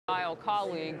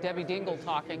Colleague Debbie Dingell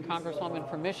talking, Congresswoman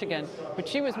from Michigan, but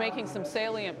she was making some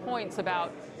salient points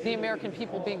about the American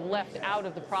people being left out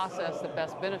of the process that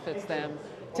best benefits them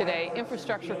today.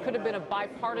 Infrastructure could have been a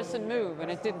bipartisan move,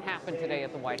 and it didn't happen today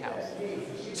at the White House.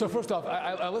 So first off,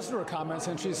 I listened to her comments,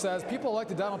 and she says people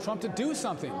elected Donald Trump to do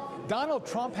something. Donald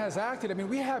Trump has acted. I mean,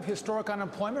 we have historic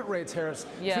unemployment rates, Harris.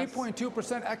 Yes.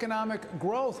 3.2% economic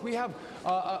growth. We have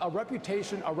a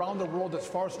reputation around the world that's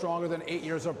far stronger than 8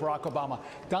 years of Barack Obama.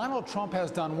 Donald Trump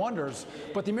has done wonders,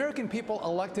 but the American people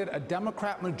elected a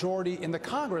Democrat majority in the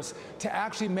Congress to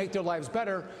actually make their lives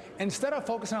better. Instead of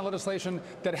focusing on legislation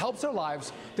that helps their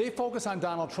lives, they focus on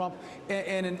Donald Trump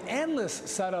and an endless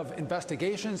set of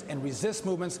investigations and resist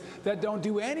movements that don't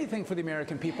do anything for the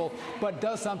American people, but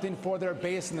does something for their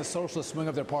base in the socialist wing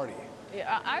of their party.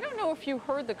 I don't know if you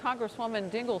heard the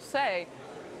Congresswoman Dingell say,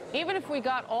 even if we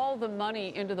got all the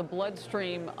money into the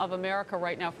bloodstream of America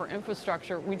right now for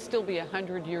infrastructure, we'd still be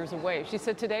 100 years away. She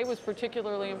said today was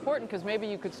particularly important because maybe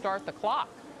you could start the clock.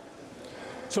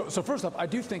 So first off, I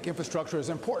do think infrastructure is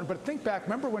important, but think back,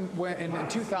 remember when in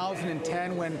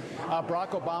 2010 when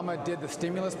Barack Obama did the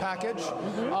stimulus package?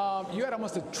 You had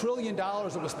almost $1 trillion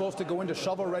that was supposed to go into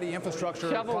shovel-ready infrastructure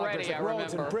projects like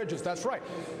roads and bridges. That's right.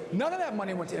 None of that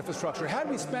money went to infrastructure. Had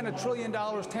we spent $1 trillion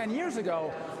 10 years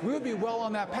ago, we would be well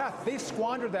on that path. They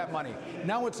squandered that money.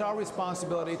 Now it's our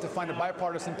responsibility to find a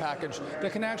bipartisan package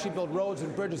that can actually build roads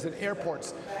and bridges and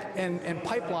airports and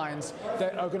pipelines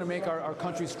that are going to make our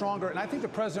country stronger. And I think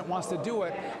the president wants to do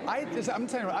it. I'm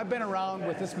telling you, I've been around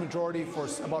with this majority for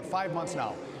about 5 months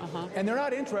now, and they're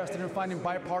not interested in finding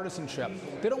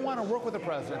bipartisanship. They don't want to work with the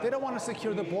president. They don't want to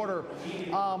secure the border.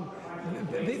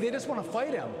 They just want to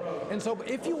fight him. And so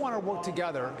if you want to work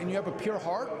together and you have a pure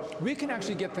heart, we can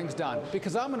actually get things done.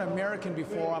 Because I'm an American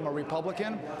before I'm a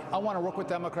Republican. I want to work with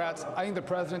Democrats. I think the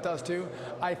president does too.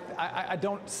 I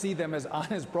don't see them as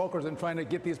honest brokers in trying to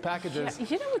get these packages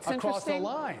across the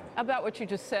line. About what you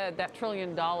just said, that $1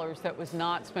 trillion that was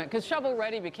not spent, because shovel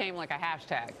ready became like a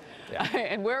hashtag. Yeah.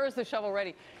 And where is the shovel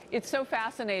ready? It's so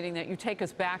fascinating that you take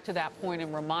us back to that point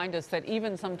and remind us that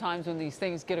even sometimes when these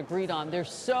things get agreed on,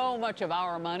 there's so much of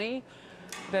our money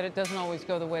that it doesn't always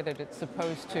go the way that it's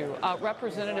supposed to.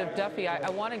 Representative Duffy, I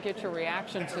want to get your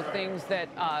reaction to things that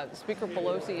Speaker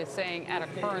Pelosi is saying at a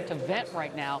current event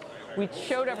right now. We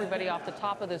showed everybody off the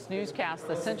top of this newscast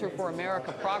the Center for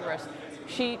America Progress.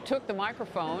 She took the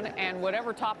microphone, and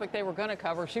whatever topic they were going to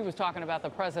cover, she was talking about the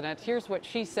president. Here's what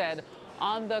she said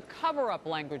on the cover-up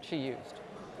language she used.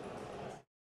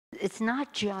 It's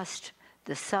not just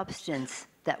the substance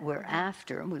that we're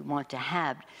after, we want to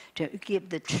have to give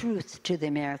the truth to the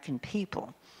American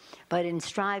people. But in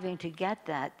striving to get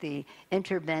that, the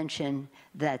intervention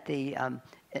that the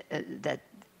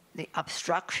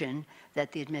obstruction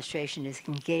that the administration is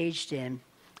engaged in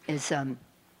is,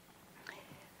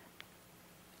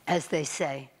 as they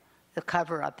say, the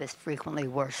cover-up is frequently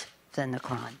worse than the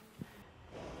crime.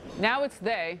 Now it's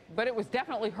they, but it was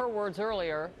definitely her words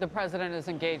earlier. The president is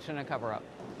engaged in a cover-up.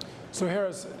 So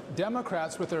Harris,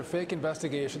 Democrats with their fake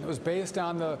investigation that was based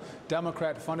on the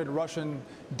Democrat-funded Russian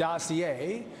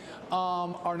dossier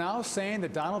are now saying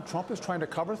that Donald Trump is trying to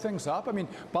cover things up. I mean,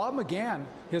 Don McGahn,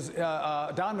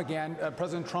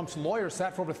 President Trump's lawyer,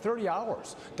 sat for over 30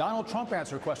 hours. Donald Trump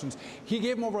answered questions. He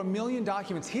gave him over 1 million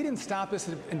documents. He didn't stop this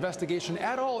investigation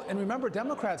at all. And remember,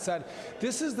 Democrats said,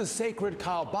 this is the sacred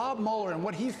cow. Bob Mueller and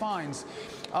what he finds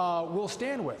we'll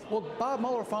stand with. Well, Bob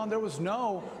Mueller found there was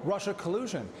no Russia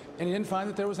collusion, and he didn't find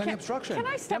that there was any obstruction. Can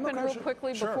I step in real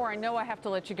quickly before I know I have to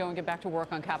let you go and get back to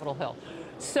work on Capitol Hill?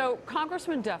 So,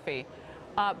 Congressman Duffy,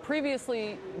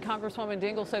 previously, Congresswoman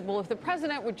Dingell said, well, if the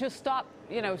president would just stop,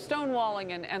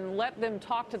 stonewalling and let them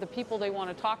talk to the people they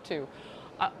want to talk to,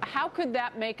 how could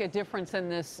that make a difference in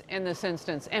this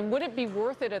instance? And would it be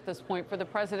worth it at this point for the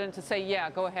president to say,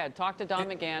 yeah, go ahead, talk to Don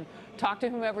McGahn, talk to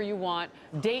whomever you want,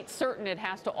 date certain it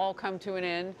has to all come to an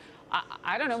end?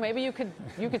 I don't know, maybe you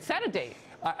could set a date.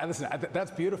 Listen, that's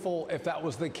beautiful if that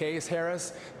was the case,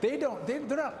 Harris. They're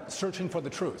not searching for the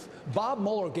truth. Bob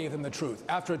Mueller gave them the truth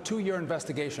after a 2-year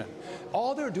investigation.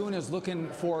 All they're doing is looking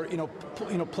for,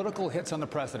 political hits on the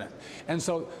president. And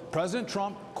so President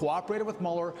Trump cooperated with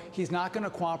Mueller. He's not going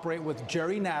to cooperate with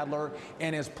Jerry Nadler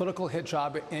and his political hit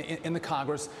job in the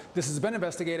Congress. This has been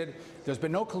investigated. There's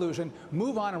been no collusion.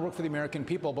 Move on and work for the American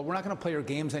people. But we're not going to play your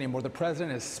games anymore. The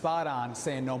president is spot on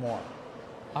saying no more.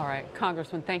 All right,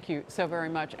 Congressman, thank you so very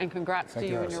much. And congrats to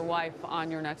you and your wife on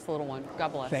your next little one.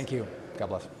 God bless. Thank you. God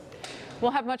bless.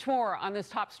 We'll have much more on this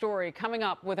top story coming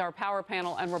up with our power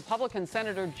panel and Republican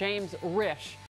Senator James Risch.